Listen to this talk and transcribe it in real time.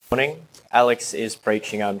Morning. Alex is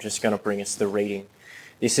preaching. I'm just going to bring us the reading.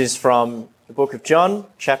 This is from the book of John,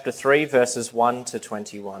 chapter 3, verses 1 to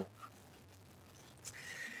 21.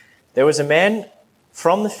 There was a man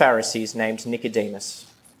from the Pharisees named Nicodemus,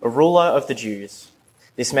 a ruler of the Jews.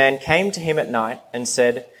 This man came to him at night and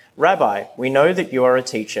said, "Rabbi, we know that you are a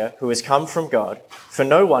teacher who has come from God, for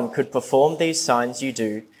no one could perform these signs you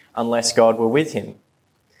do unless God were with him."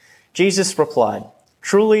 Jesus replied,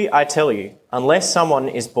 "Truly I tell you, unless someone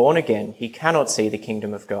is born again, he cannot see the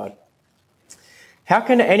kingdom of God." "How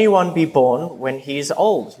can anyone be born when he is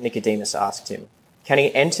old?" Nicodemus asked him. "Can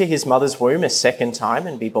he enter his mother's womb a second time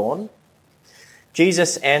and be born?"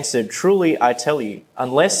 Jesus answered, "Truly I tell you,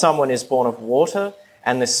 unless someone is born of water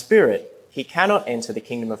and the Spirit, he cannot enter the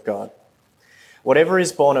kingdom of God. Whatever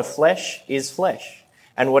is born of flesh is flesh,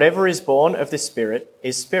 and whatever is born of the Spirit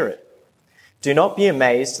is spirit. Do not be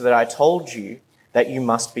amazed that I told you that you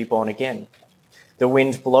must be born again. The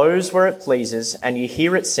wind blows where it pleases, and you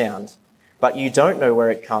hear its sound, but you don't know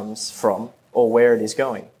where it comes from or where it is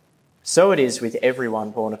going. So it is with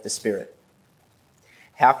everyone born of the Spirit."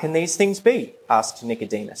 "How can these things be?" asked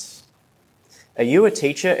Nicodemus. "Are you a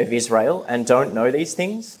teacher of Israel and don't know these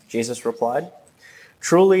things?" Jesus replied.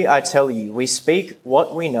 "Truly I tell you, we speak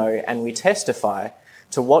what we know and we testify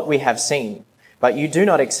to what we have seen, but you do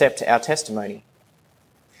not accept our testimony.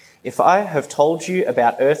 If I have told you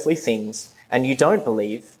about earthly things and you don't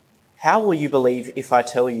believe, how will you believe if I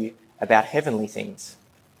tell you about heavenly things?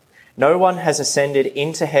 No one has ascended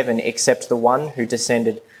into heaven except the one who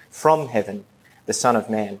descended from heaven, the Son of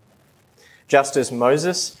Man. Just as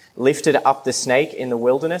Moses lifted up the snake in the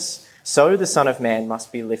wilderness, so the Son of Man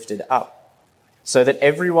must be lifted up, so that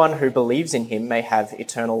everyone who believes in him may have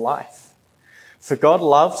eternal life. For God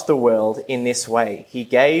loved the world in this way. He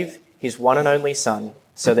gave his one and only Son,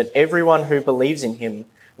 so that everyone who believes in him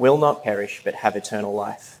will not perish but have eternal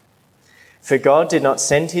life. For God did not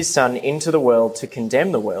send his Son into the world to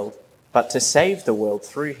condemn the world, but to save the world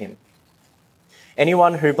through him.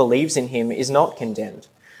 Anyone who believes in him is not condemned,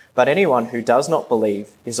 but anyone who does not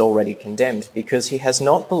believe is already condemned, because he has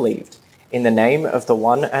not believed in the name of the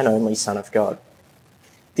one and only Son of God.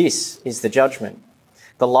 This is the judgment.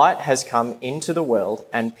 The light has come into the world,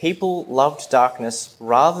 and people loved darkness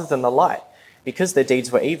rather than the light, because their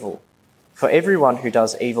deeds were evil. For everyone who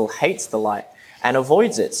does evil hates the light and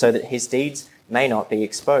avoids it, so that his deeds may not be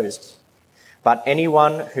exposed. But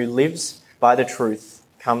anyone who lives by the truth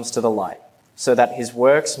comes to the light, so that his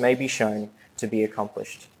works may be shown to be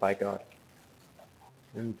accomplished by God."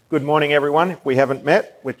 And good morning, everyone. If we haven't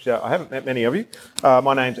met, which I haven't met many of you,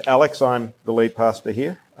 my name's Alex. I'm the lead pastor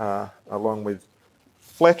here, along with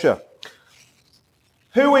Fletcher.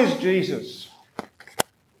 Who is Jesus?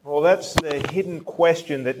 Well, that's the hidden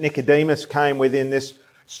question that Nicodemus came with in this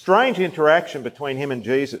strange interaction between him and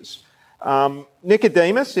Jesus.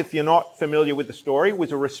 Nicodemus, if you're not familiar with the story,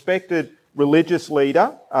 was a respected religious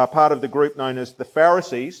leader, part of the group known as the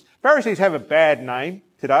Pharisees. Pharisees have a bad name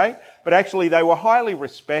today, but actually they were highly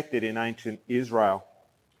respected in ancient Israel.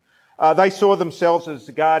 They saw themselves as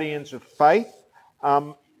the guardians of faith,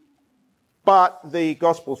 but the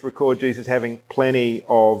Gospels record Jesus having plenty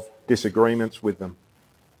of disagreements with them.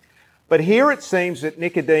 But here it seems that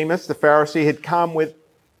Nicodemus, the Pharisee, had come with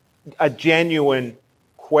a genuine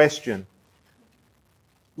question,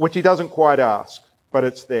 which he doesn't quite ask, but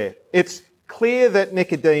it's there. It's clear that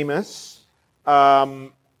Nicodemus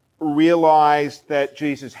realised that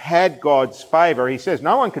Jesus had God's favour. He says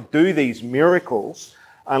no one could do these miracles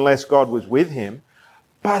unless God was with him.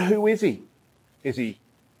 But who is he? Is he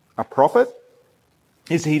a prophet?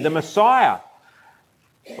 Is he the Messiah?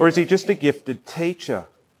 Or is he just a gifted teacher?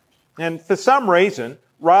 And for some reason,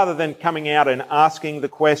 rather than coming out and asking the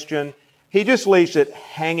question, he just leaves it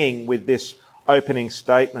hanging with this opening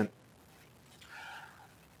statement.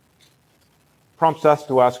 Prompts us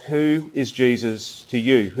to ask, who is Jesus to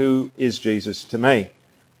you? Who is Jesus to me?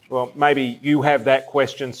 Well, maybe you have that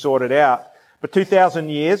question sorted out. But 2,000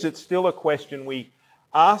 years, it's still a question we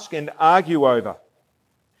ask and argue over.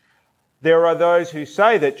 There are those who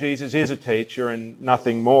say that Jesus is a teacher and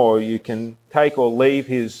nothing more. You can take or leave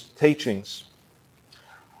his teachings.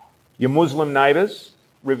 Your Muslim neighbours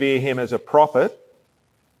revere him as a prophet.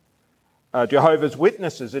 Jehovah's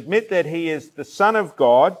Witnesses admit that he is the Son of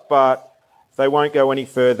God, but they won't go any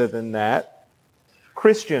further than that.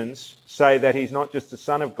 Christians say that he's not just the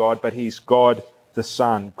Son of God, but he's God the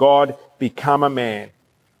Son. God become a man,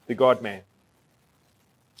 the God-man.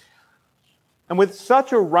 And with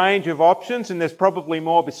such a range of options, and there's probably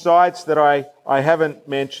more besides that I haven't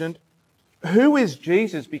mentioned, who is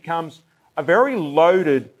Jesus becomes a very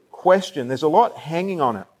loaded question. There's a lot hanging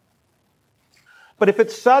on it. But if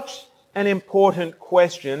it's such an important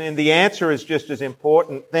question and the answer is just as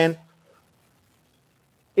important, then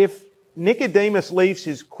if Nicodemus leaves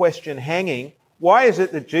his question hanging, why is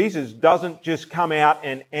it that Jesus doesn't just come out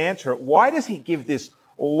and answer it? Why does he give this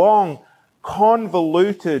long,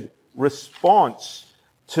 convoluted response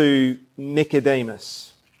to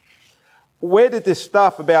Nicodemus? Where did this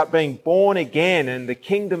stuff about being born again and the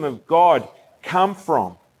kingdom of God come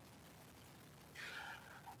from?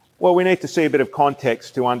 Well, we need to see a bit of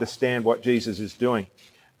context to understand what Jesus is doing.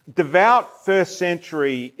 Devout first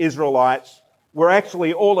century Israelites were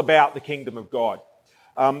actually all about the kingdom of God.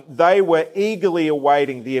 They were eagerly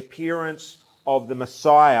awaiting the appearance of the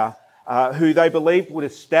Messiah, who they believed would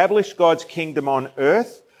establish God's kingdom on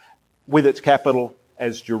earth, with its capital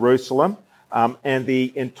as Jerusalem, and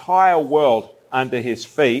the entire world under his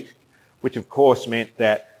feet, which of course meant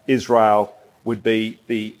that Israel would be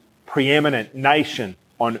the preeminent nation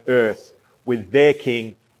on earth, with their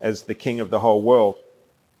king as the king of the whole world.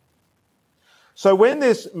 So when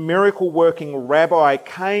this miracle-working rabbi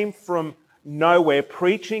came from nowhere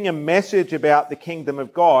preaching a message about the kingdom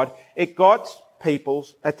of God, it got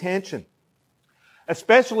people's attention,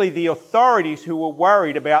 especially the authorities who were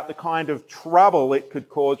worried about the kind of trouble it could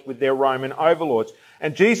cause with their Roman overlords.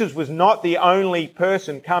 And Jesus was not the only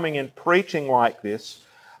person coming and preaching like this.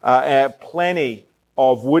 Plenty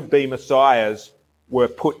of would-be messiahs were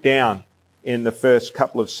put down in the first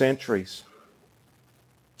couple of centuries.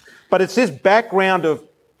 But it's this background of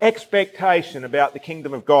expectation about the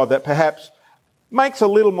kingdom of God that perhaps makes a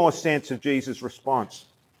little more sense of Jesus' response.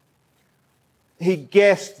 He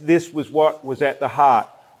guessed this was what was at the heart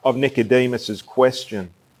of Nicodemus'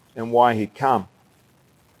 question and why he'd come.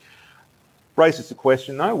 Raises the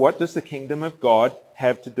question, though, what does the kingdom of God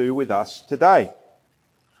have to do with us today?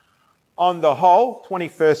 On the whole,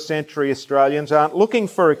 21st century Australians aren't looking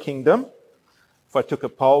for a kingdom. If I took a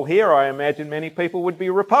poll here, I imagine many people would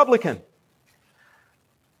be Republican.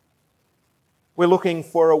 We're looking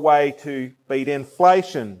for a way to beat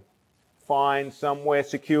inflation, find somewhere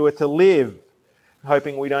secure to live,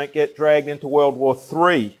 hoping we don't get dragged into World War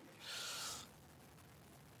III.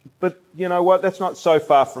 But you know what? That's not so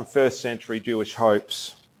far from first century Jewish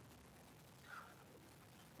hopes.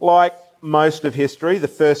 Like most of history, the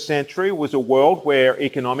first century was a world where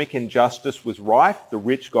economic injustice was rife. The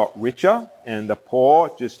rich got richer and the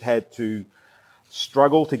poor just had to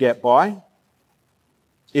struggle to get by.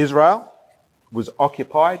 Israel was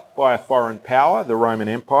occupied by a foreign power, the Roman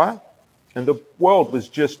Empire, and the world was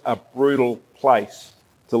just a brutal place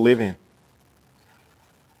to live in.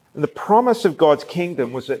 And the promise of God's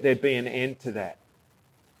kingdom was that there'd be an end to that.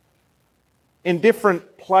 In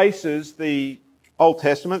different places, the Old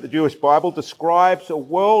Testament, the Jewish Bible, describes a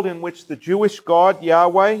world in which the Jewish God,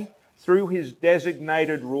 Yahweh, through his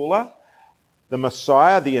designated ruler, the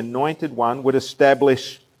Messiah, the Anointed One, would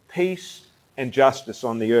establish peace and justice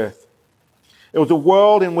on the earth. It was a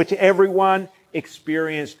world in which everyone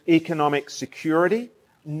experienced economic security.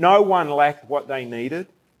 No one lacked what they needed.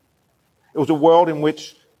 It was a world in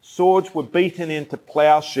which swords were beaten into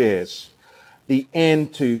plowshares, the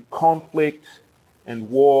end to conflict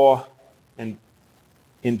and war and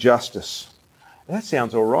injustice. That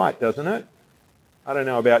sounds all right, doesn't it? I don't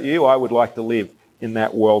know about you. I would like to live in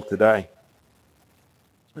that world today.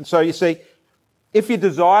 And so you see, if you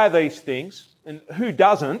desire these things, and who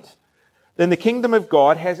doesn't, then the kingdom of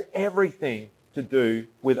God has everything to do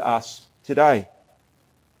with us today.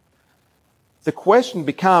 The question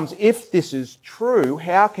becomes, if this is true,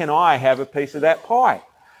 how can I have a piece of that pie?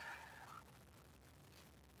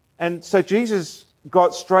 And so Jesus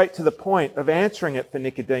got straight to the point of answering it for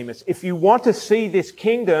Nicodemus. If you want to see this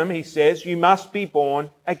kingdom, he says, you must be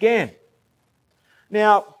born again.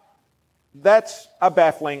 Now, that's a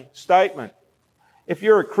baffling statement. If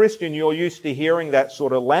you're a Christian, you're used to hearing that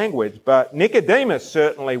sort of language, but Nicodemus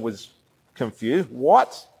certainly was confused.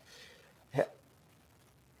 What?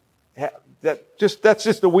 That's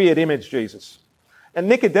just a weird image, Jesus. And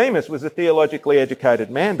Nicodemus was a theologically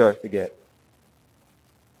educated man, don't forget.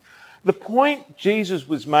 The point Jesus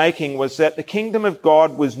was making was that the kingdom of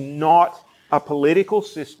God was not a political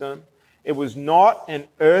system. It was not an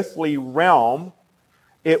earthly realm.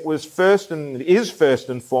 It was first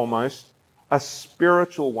and foremost a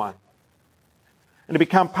spiritual one. And to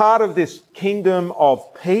become part of this kingdom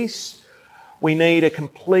of peace, we need a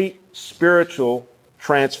complete spiritual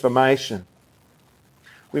transformation.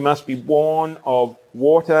 We must be born of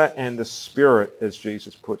water and the Spirit, as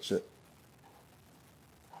Jesus puts it.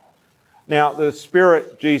 Now, the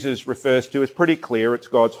Spirit Jesus refers to is pretty clear. It's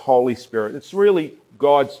God's Holy Spirit. It's really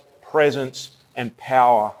God's presence and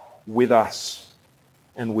power with us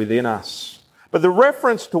and within us. But the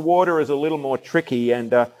reference to water is a little more tricky,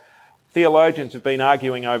 and theologians have been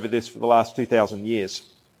arguing over this for the last 2,000 years.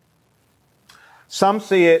 Some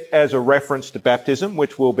see it as a reference to baptism,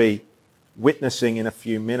 which we'll be witnessing in a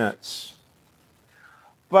few minutes.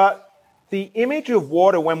 But the image of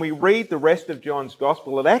water, when we read the rest of John's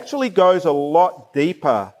Gospel, it actually goes a lot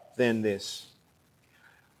deeper than this.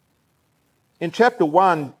 In chapter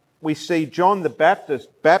 1, we see John the Baptist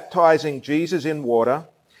baptizing Jesus in water,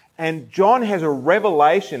 and John has a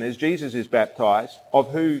revelation as Jesus is baptized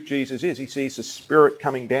of who Jesus is. He sees the Spirit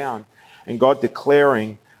coming down and God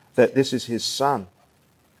declaring that this is his Son.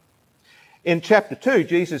 In chapter 2,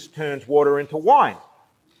 Jesus turns water into wine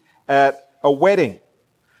at a wedding.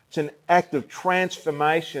 It's an act of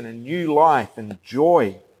transformation and new life and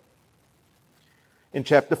joy. In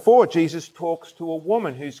chapter 4, Jesus talks to a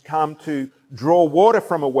woman who's come to draw water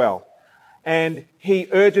from a well, and he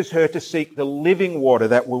urges her to seek the living water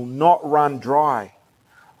that will not run dry.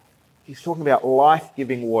 He's talking about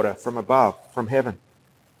life-giving water from above, from heaven.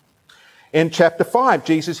 In chapter 5,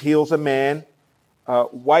 Jesus heals a man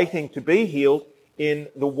waiting to be healed in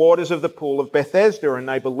the waters of the pool of Bethesda, and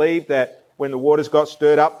they believed that when the waters got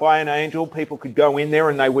stirred up by an angel, people could go in there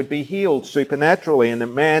and they would be healed supernaturally, and the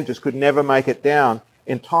man just could never make it down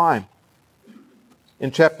in time. In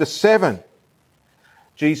chapter 7,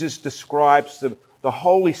 Jesus describes the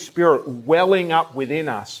Holy Spirit welling up within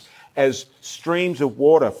us as streams of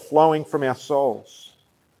water flowing from our souls.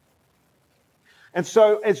 And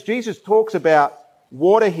so as Jesus talks about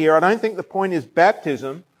water here, I don't think the point is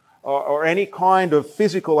baptism or any kind of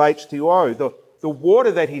physical H2O. The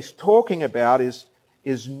water that he's talking about is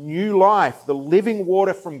new life, the living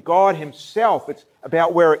water from God himself. It's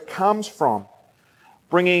about where it comes from,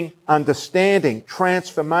 bringing understanding,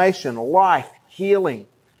 transformation, life, healing,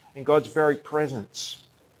 in God's very presence.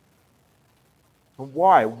 And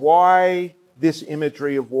why? Why this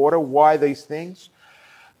imagery of water? Why these things?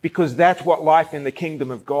 Because that's what life in the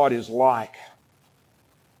kingdom of God is like.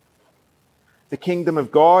 The kingdom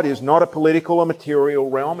of God is not a political or material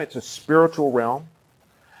realm, it's a spiritual realm.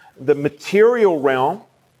 The material realm,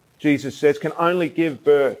 Jesus says, can only give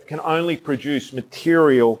birth, can only produce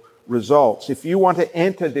material results. If you want to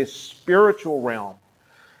enter this spiritual realm,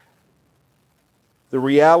 the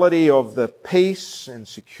reality of the peace and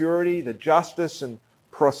security, the justice and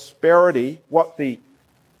prosperity, what the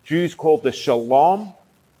Jews called the shalom,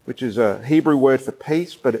 which is a Hebrew word for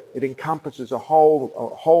peace, but it encompasses a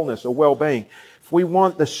wholeness, a well-being. If we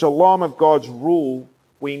want the shalom of God's rule,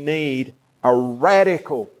 we need a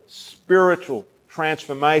radical spiritual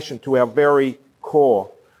transformation to our very core.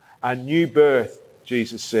 A new birth,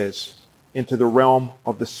 Jesus says, into the realm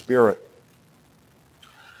of the Spirit.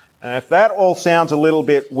 And if that all sounds a little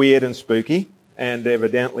bit weird and spooky, and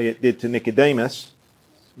evidently it did to Nicodemus,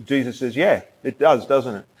 Jesus says, yeah, it does,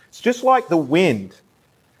 doesn't it? It's just like the wind,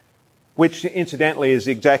 which incidentally is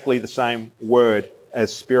exactly the same word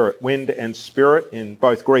as spirit. Wind and spirit in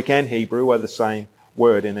both Greek and Hebrew are the same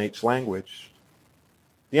word in each language.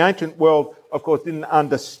 The ancient world, of course, didn't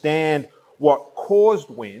understand what caused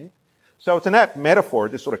wind, so it's an apt metaphor.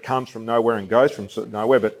 It just sort of comes from nowhere and goes from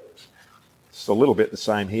nowhere, but it's a little bit the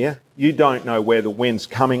same here. You don't know where the wind's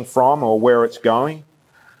coming from or where it's going,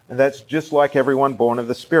 and that's just like everyone born of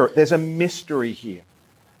the Spirit. There's a mystery here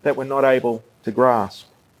that we're not able to grasp.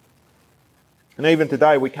 And even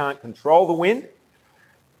today we can't control the wind,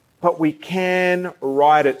 but we can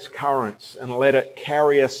ride its currents and let it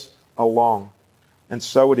carry us along. And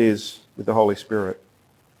so it is with the Holy Spirit.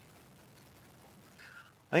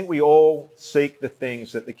 I think we all seek the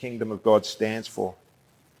things that the kingdom of God stands for.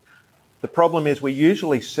 The problem is we're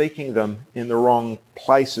usually seeking them in the wrong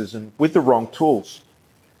places and with the wrong tools.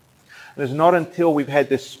 And it's not until we've had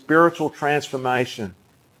this spiritual transformation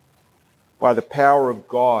by the power of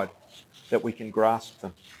God that we can grasp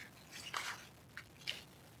them.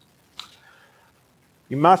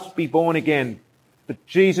 You must be born again, but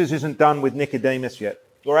Jesus isn't done with Nicodemus yet.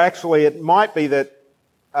 Or actually, it might be that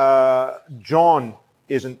John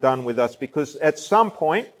isn't done with us, because at some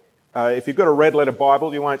point, if you've got a red letter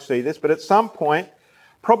Bible, you won't see this, but at some point,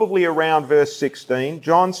 probably around verse 16,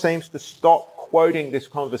 John seems to stop quoting this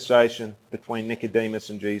conversation between Nicodemus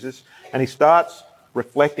and Jesus, and he starts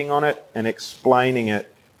reflecting on it and explaining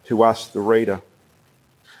it to us, the reader.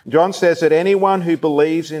 John says that anyone who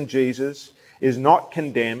believes in Jesus is not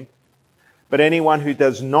condemned, but anyone who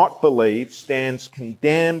does not believe stands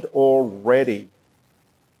condemned already.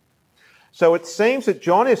 So it seems that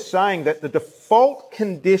John is saying that the default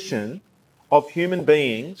condition of human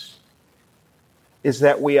beings is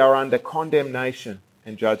that we are under condemnation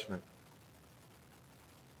and judgment.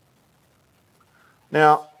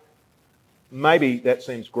 Now, maybe that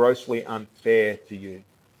seems grossly unfair to you.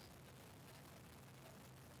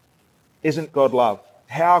 Isn't God love?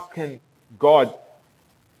 How can God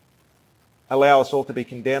allow us all to be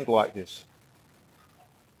condemned like this?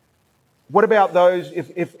 What about those,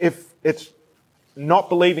 if it's not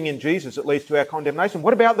believing in Jesus that leads to our condemnation,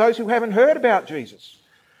 what about those who haven't heard about Jesus?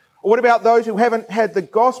 Or what about those who haven't had the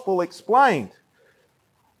gospel explained?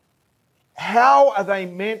 How are they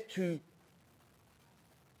meant to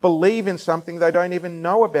believe in something they don't even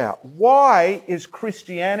know about? Why is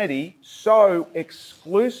Christianity so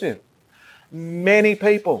exclusive? Many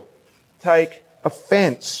people take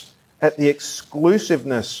offense at the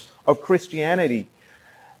exclusiveness of Christianity.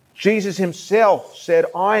 Jesus himself said,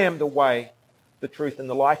 I am the way, the truth, and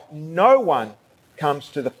the life. No one comes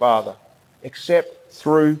to the Father except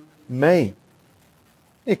through me.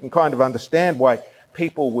 You can kind of understand why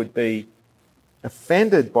people would be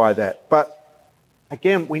offended by that. But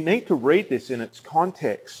again, we need to read this in its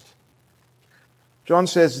context. John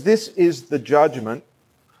says, this is the judgment.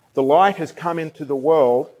 The light has come into the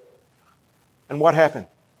world. And what happened?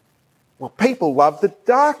 Well, people loved the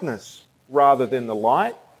darkness rather than the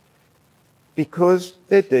light because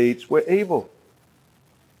their deeds were evil.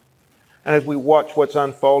 And as we watch what's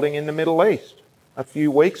unfolding in the Middle East a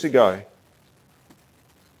few weeks ago,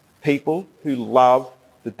 people who love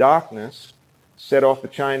the darkness set off a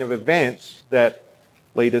chain of events that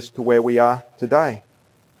lead us to where we are today.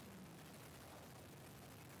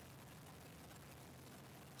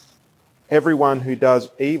 Everyone who does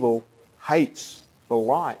evil hates the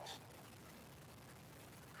light.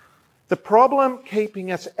 The problem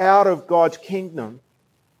keeping us out of God's kingdom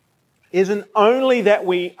isn't only that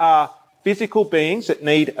we are physical beings that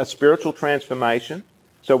need a spiritual transformation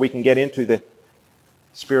so we can get into the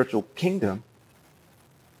spiritual kingdom.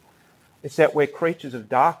 It's that we're creatures of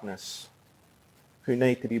darkness who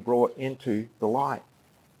need to be brought into the light.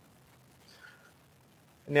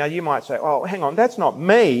 Now you might say, oh, hang on, that's not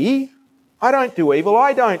me. I don't do evil.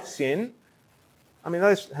 I don't sin. I mean,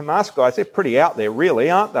 those Hamas guys, they're pretty out there, really,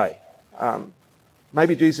 aren't they?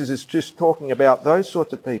 Maybe Jesus is just talking about those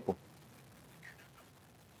sorts of people.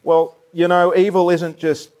 Well, you know, evil isn't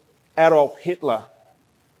just Adolf Hitler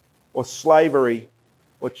or slavery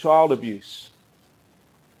or child abuse,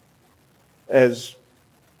 as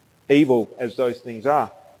evil as those things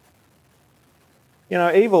are. You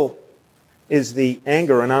know, evil is the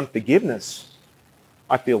anger and unforgiveness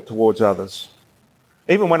I feel towards others,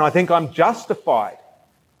 even when I think I'm justified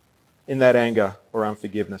in that anger or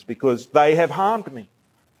unforgiveness because they have harmed me.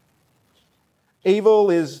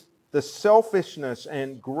 Evil is the selfishness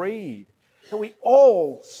and greed that we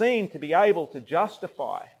all seem to be able to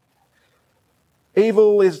justify.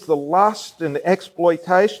 Evil is the lust and the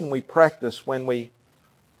exploitation we practice when we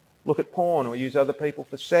look at porn or use other people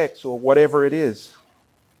for sex or whatever it is.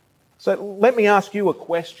 So let me ask you a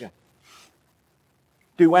question.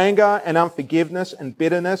 Do anger and unforgiveness and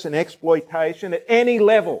bitterness and exploitation at any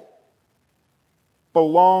level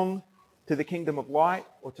belong to the kingdom of light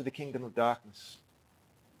or to the kingdom of darkness?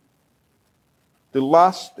 Do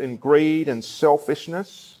lust and greed and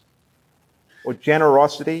selfishness or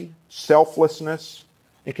generosity, selflessness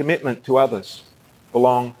and commitment to others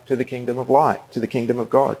belong to the kingdom of light, to the kingdom of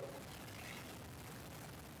God?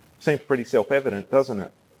 Seems pretty self-evident, doesn't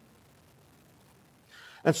it?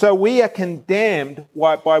 And so we are condemned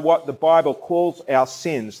by what the Bible calls our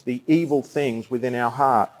sins, the evil things within our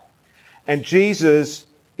heart. And Jesus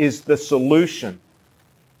is the solution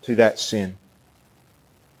to that sin.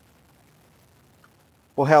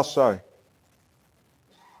 Well, how so?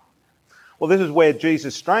 Well, this is where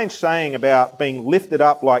Jesus' strange saying about being lifted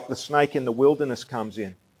up like the snake in the wilderness comes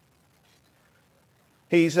in.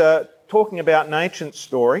 He's talking about an ancient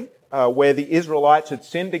story where the Israelites had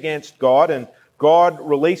sinned against God and God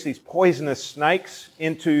released these poisonous snakes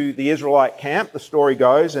into the Israelite camp, the story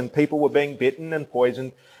goes, and people were being bitten and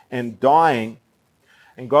poisoned and dying.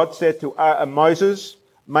 And God said to Moses,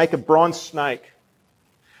 make a bronze snake.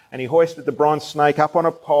 And he hoisted the bronze snake up on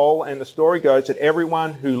a pole, and the story goes that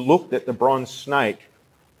everyone who looked at the bronze snake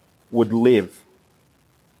would live.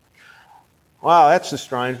 Wow, that's a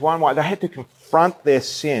strange one. Why? They had to confront their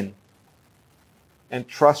sin and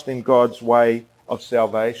trust in God's way of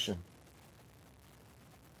salvation.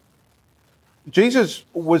 Jesus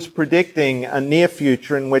was predicting a near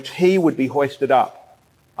future in which he would be hoisted up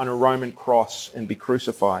on a Roman cross and be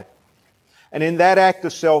crucified. And in that act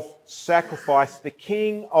of self-sacrifice, the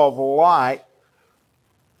King of Light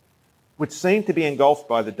would seem to be engulfed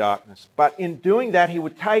by the darkness. But in doing that, he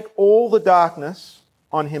would take all the darkness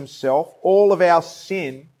on himself, all of our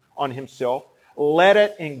sin on himself, let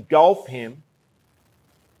it engulf him,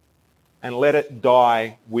 and let it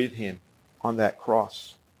die with him on that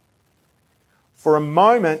cross. For a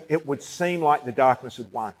moment, it would seem like the darkness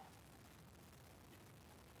had won.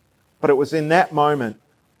 But it was in that moment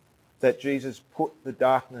that Jesus put the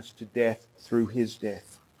darkness to death through his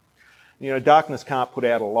death. You know, darkness can't put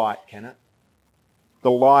out a light, can it? The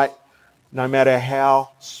light, no matter how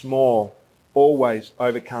small, always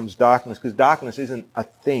overcomes darkness, because darkness isn't a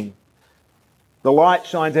thing. The light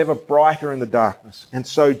shines ever brighter in the darkness. And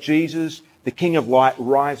so Jesus, the King of Light,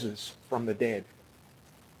 rises from the dead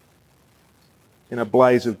in a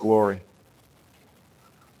blaze of glory,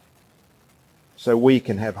 so we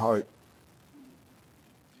can have hope.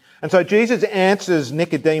 And so Jesus answers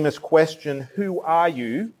Nicodemus' question, "Who are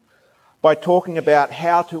you?" by talking about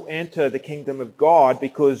how to enter the kingdom of God,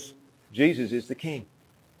 because Jesus is the King.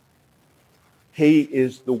 He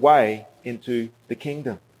is the way into the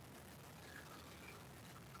kingdom.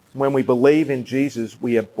 When we believe in Jesus,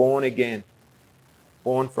 we are born again,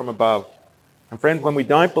 born from above. And friends, when we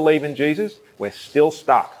don't believe in Jesus, we're still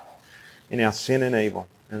stuck in our sin and evil.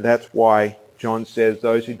 And that's why John says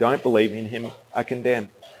those who don't believe in him are condemned,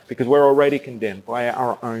 because we're already condemned by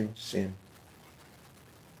our own sin.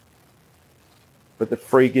 But the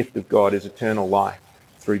free gift of God is eternal life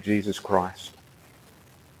through Jesus Christ.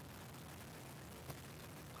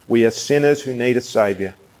 We are sinners who need a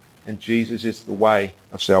Saviour, and Jesus is the way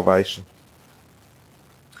of salvation.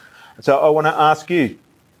 And so I want to ask you,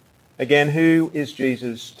 again, who is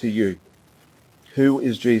Jesus to you? Who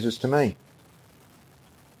is Jesus to me?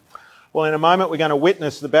 Well, in a moment we're going to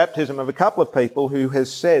witness the baptism of a couple of people who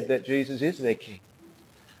has said that Jesus is their King.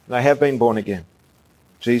 They have been born again.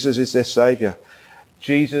 Jesus is their Saviour.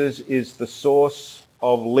 Jesus is the source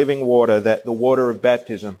of living water that the water of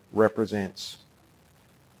baptism represents.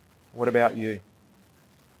 What about you?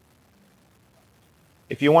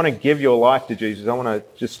 If you want to give your life to Jesus, I want to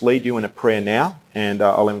just lead you in a prayer now, and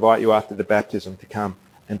I'll invite you after the baptism to come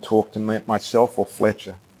and talk to myself or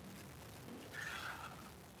Fletcher.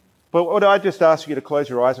 But would I just ask you to close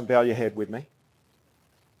your eyes and bow your head with me?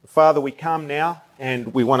 Father, we come now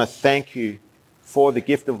and we want to thank you for the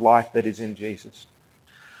gift of life that is in Jesus.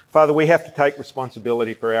 Father, we have to take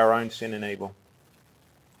responsibility for our own sin and evil.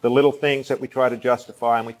 The little things that we try to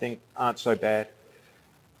justify and we think aren't so bad.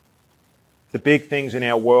 The big things in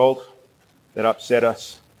our world that upset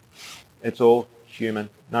us, it's all human.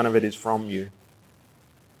 None of it is from you.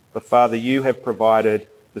 But Father, you have provided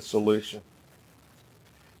the solution.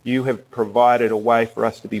 You have provided a way for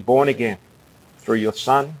us to be born again through your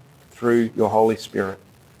Son, through your Holy Spirit.